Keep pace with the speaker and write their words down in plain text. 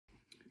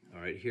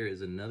All right, here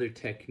is another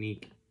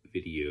technique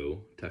video,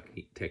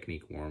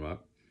 technique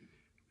warm-up.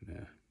 I'm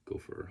gonna go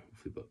for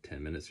hopefully about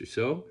 10 minutes or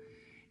so.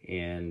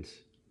 And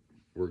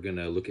we're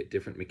gonna look at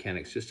different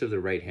mechanics just of the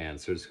right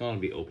hand. So it's gonna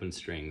be open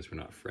strings. We're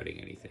not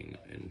fretting anything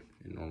in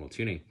normal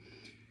tuning.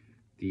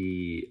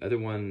 The other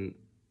one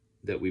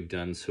that we've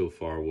done so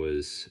far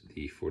was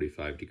the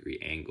 45-degree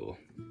angle.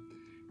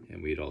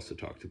 And we had also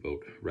talked about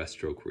rest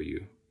stroke, where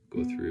you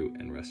go through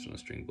and rest on a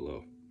string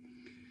below.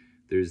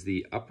 There's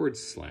the upward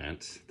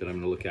slant that I'm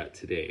going to look at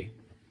today.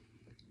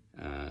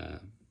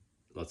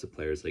 Lots of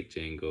players like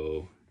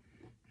Django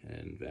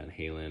and Van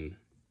Halen,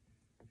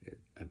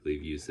 I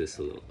believe, use this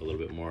a little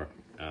bit more.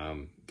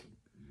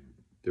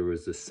 There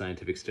was a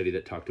scientific study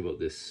that talked about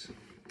this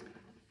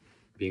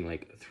being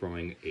like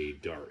throwing a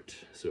dart.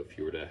 So if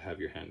you were to have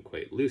your hand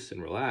quite loose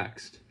and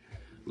relaxed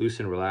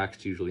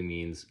usually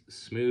means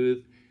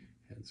smooth,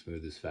 and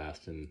smooth is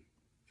fast, and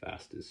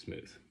fast is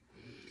smooth.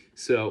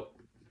 So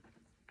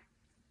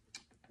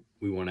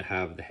we want to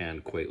have the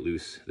hand quite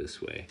loose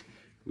this way.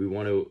 We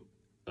want to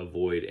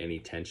avoid any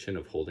tension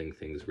of holding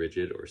things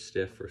rigid or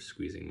stiff or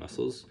squeezing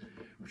muscles.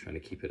 We're trying to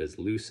keep it as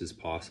loose as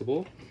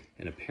possible.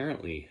 And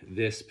apparently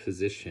this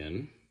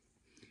position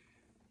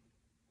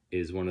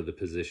is one of the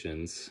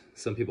positions,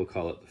 some people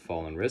call it the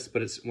fallen wrist,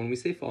 but it's, when we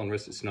say fallen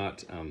wrist, it's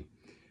not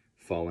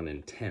fallen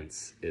and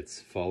tense.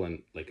 It's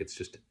fallen like it's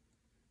just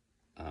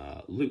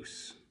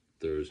loose.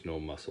 There's no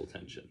muscle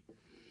tension.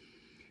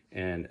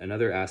 And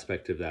another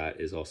aspect of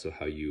that is also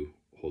how you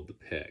hold the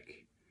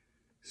pick.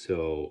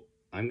 So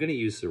I'm going to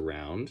use the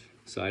round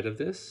side of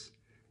this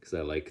because I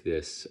like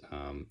this.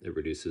 It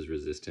reduces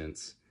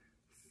resistance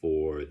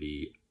for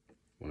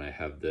when I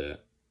have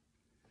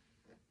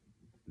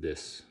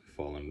this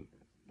fallen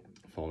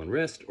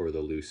wrist or the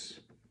loose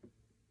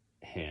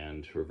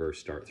hand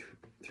reverse dart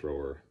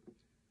thrower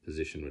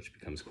position, which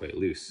becomes quite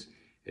loose.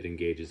 It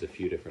engages a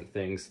few different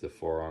things, the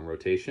forearm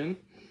rotation,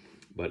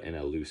 but in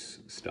a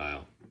loose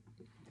style,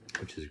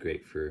 which is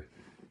great for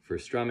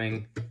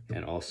strumming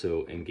and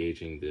also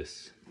engaging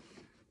this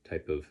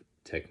type of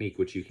technique,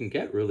 which you can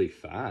get really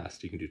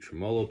fast. You can do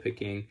tremolo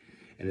picking,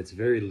 and it's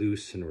very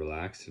loose and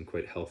relaxed and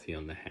quite healthy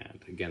on the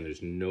hand. Again,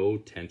 there's no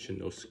tension,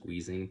 no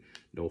squeezing,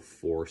 no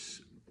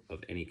force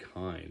of any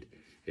kind.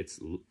 It's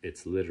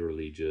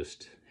literally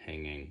just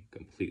hanging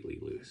completely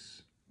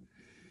loose.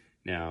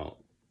 Now,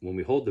 when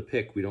we hold the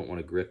pick, we don't want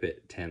to grip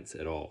it tense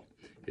at all.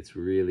 It's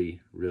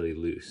really, really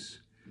loose.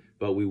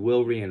 But we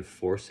will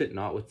reinforce it,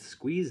 not with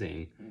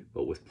squeezing,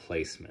 but with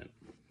placement.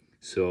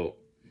 So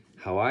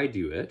how I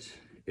do it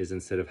is,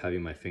 instead of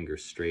having my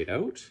fingers straight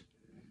out,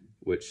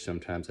 which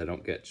sometimes I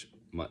don't get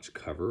much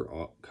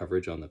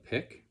coverage on the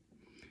pick,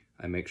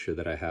 I make sure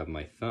that I have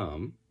my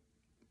thumb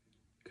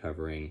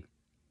covering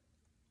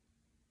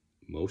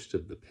most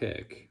of the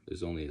pick.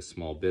 There's only a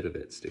small bit of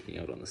it sticking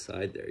out on the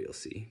side there, you'll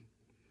see.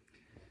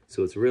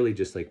 So it's really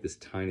just like this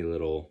tiny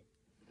little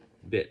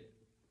bit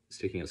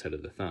sticking outside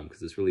of the thumb,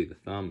 because it's really the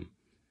thumb.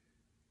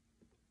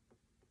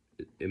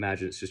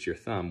 Imagine it's just your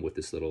thumb with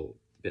this little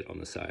bit on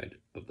the side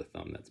of the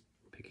thumb that's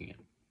picking it.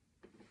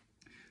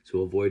 So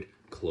avoid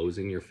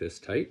closing your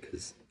fist tight,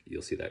 because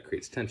you'll see that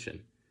creates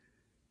tension.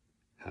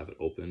 Have it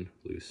open,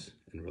 loose,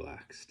 and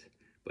relaxed,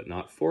 but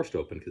not forced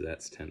open, because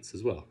that's tense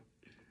as well.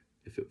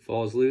 If it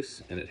falls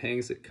loose and it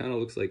hangs, it kind of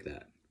looks like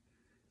that.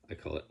 I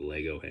call it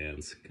Lego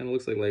hands. Kind of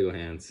looks like Lego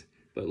hands,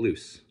 but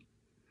loose.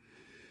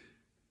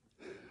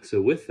 So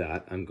with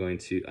that, I am going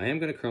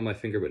to curl my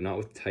finger, but not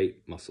with tight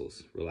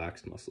muscles,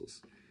 relaxed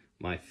muscles.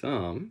 My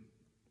thumb,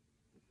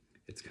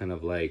 it's kind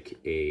of like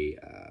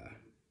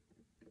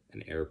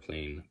an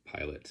airplane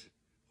pilot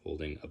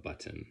holding a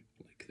button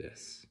like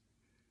this.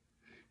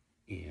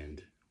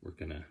 And we're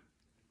gonna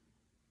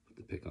put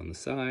the pick on the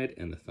side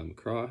and the thumb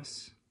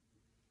across.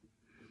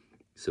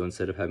 So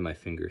instead of having my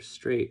finger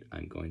straight,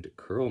 I'm going to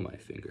curl my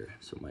finger.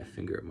 So my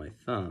finger and my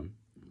thumb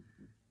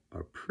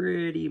are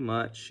pretty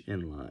much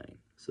in line.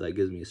 So that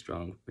gives me a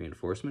strong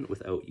reinforcement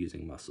without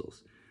using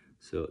muscles.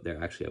 So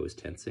there, actually, I was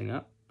tensing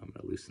up. I'm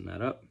going to loosen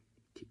that up,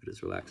 keep it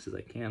as relaxed as I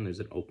can.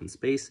 There's an open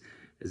space,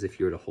 as if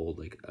you were to hold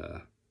like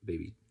a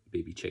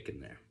baby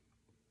chicken there.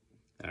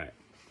 All right,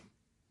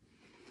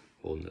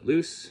 holding it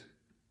loose,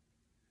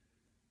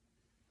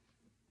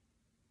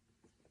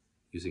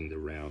 using the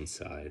round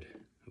side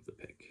of the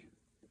pick,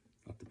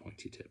 not the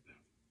pointy tip.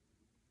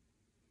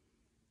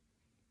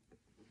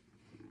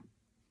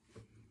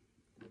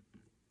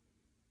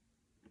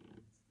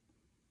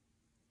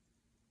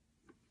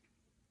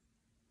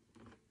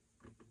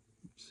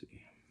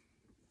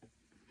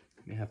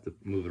 You have to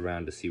move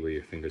around to see where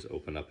your fingers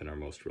open up and are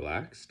most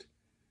relaxed.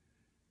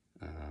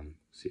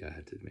 See, I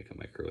had to make a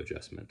micro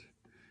adjustment.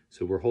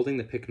 So we're holding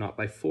the pick not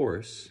by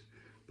force,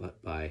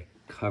 but by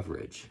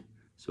coverage.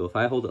 So if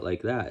I hold it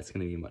like that, it's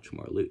going to be much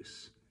more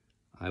loose.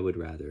 I would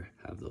rather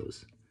have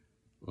those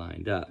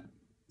lined up.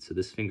 So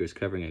this finger is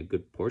covering a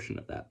good portion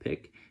of that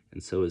pick,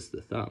 and so is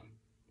the thumb.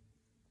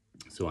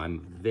 So I'm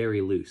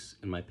very loose,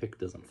 and my pick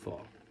doesn't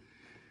fall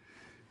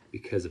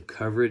because of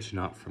coverage,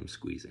 not from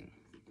squeezing.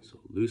 So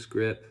loose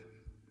grip,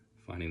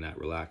 finding that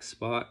relaxed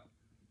spot,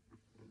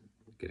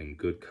 getting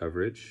good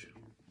coverage,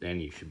 then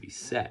you should be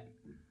set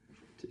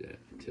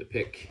to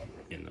pick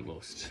in the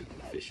most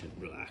efficient,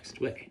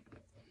 relaxed way.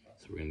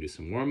 So we're gonna do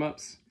some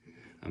warm-ups.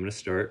 I'm gonna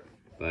start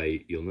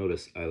by, you'll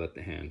notice I let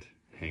the hand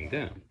hang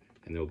down,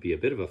 and there'll be a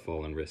bit of a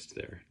fallen wrist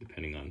there,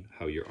 depending on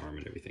how your arm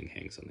and everything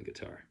hangs on the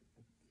guitar.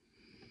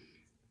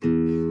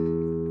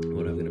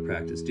 What I'm gonna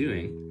practice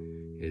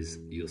doing is,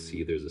 you'll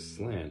see there's a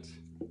slant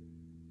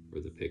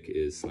where the pick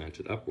is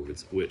slanted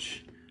upwards,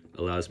 which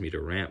allows me to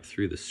ramp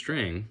through the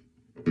string,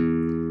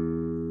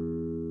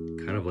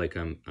 kind of like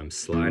I'm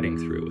sliding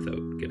through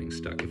without getting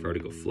stuck. If I were to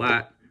go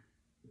flat,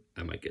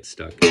 I might get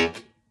stuck,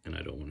 and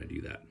I don't want to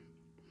do that.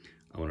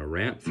 I want to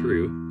ramp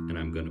through, and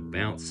I'm going to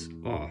bounce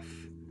off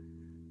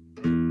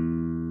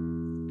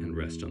and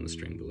rest on the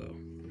string below.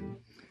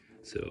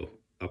 So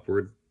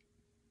upward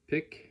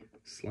pick,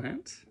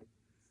 slant,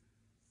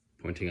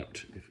 pointing up,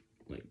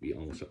 like be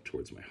almost up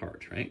towards my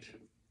heart, right?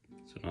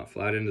 So not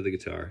flat into the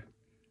guitar,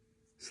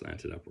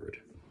 slanted upward.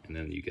 And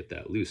then you get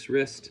that loose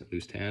wrist,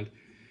 loose hand.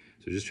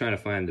 So just trying to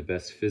find the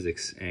best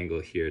physics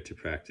angle here to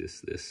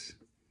practice this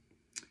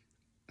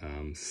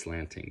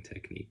slanting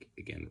technique.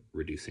 Again,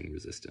 reducing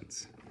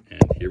resistance.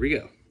 And here we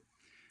go.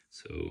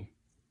 So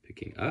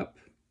picking up,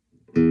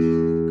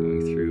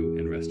 going through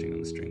and resting on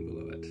the string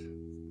below it.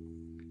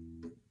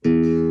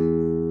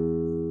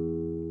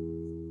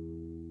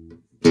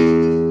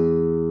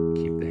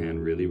 Keep the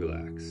hand really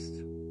relaxed.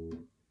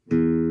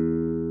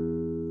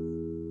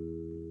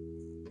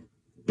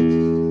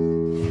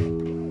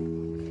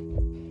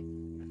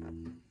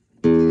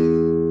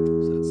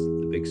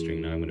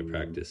 String. Now I'm going to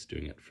practice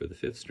doing it for the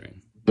 5th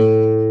string, and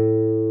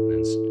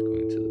then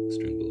going to the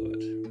string below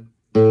it.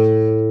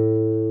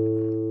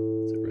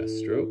 It's a rest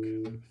stroke,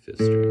 5th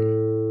string.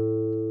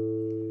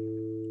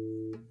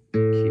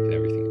 Keep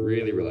everything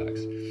really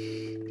relaxed.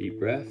 Deep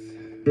breath,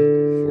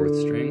 4th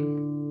string.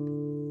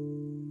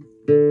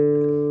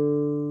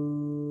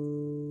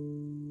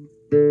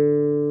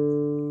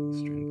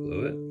 String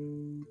below it.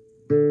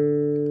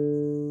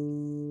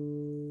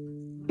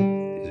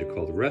 These are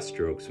called rest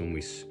strokes when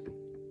we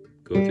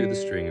go through the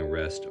string and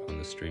rest on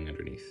the string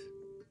underneath.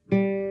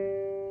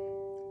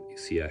 You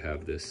see I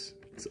have this,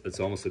 it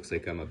almost looks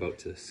like I'm about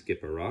to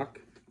skip a rock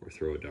or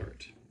throw a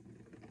dart.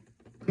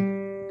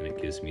 And it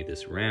gives me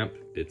this ramp.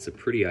 It's a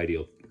pretty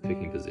ideal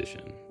picking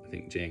position. I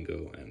think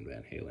Django and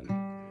Van Halen,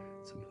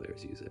 some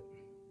players use it.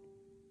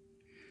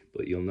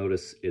 But you'll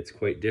notice it's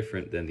quite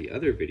different than the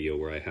other video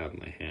where I have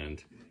my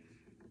hand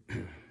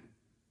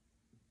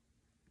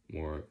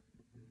more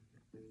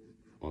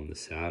on the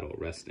saddle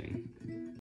resting.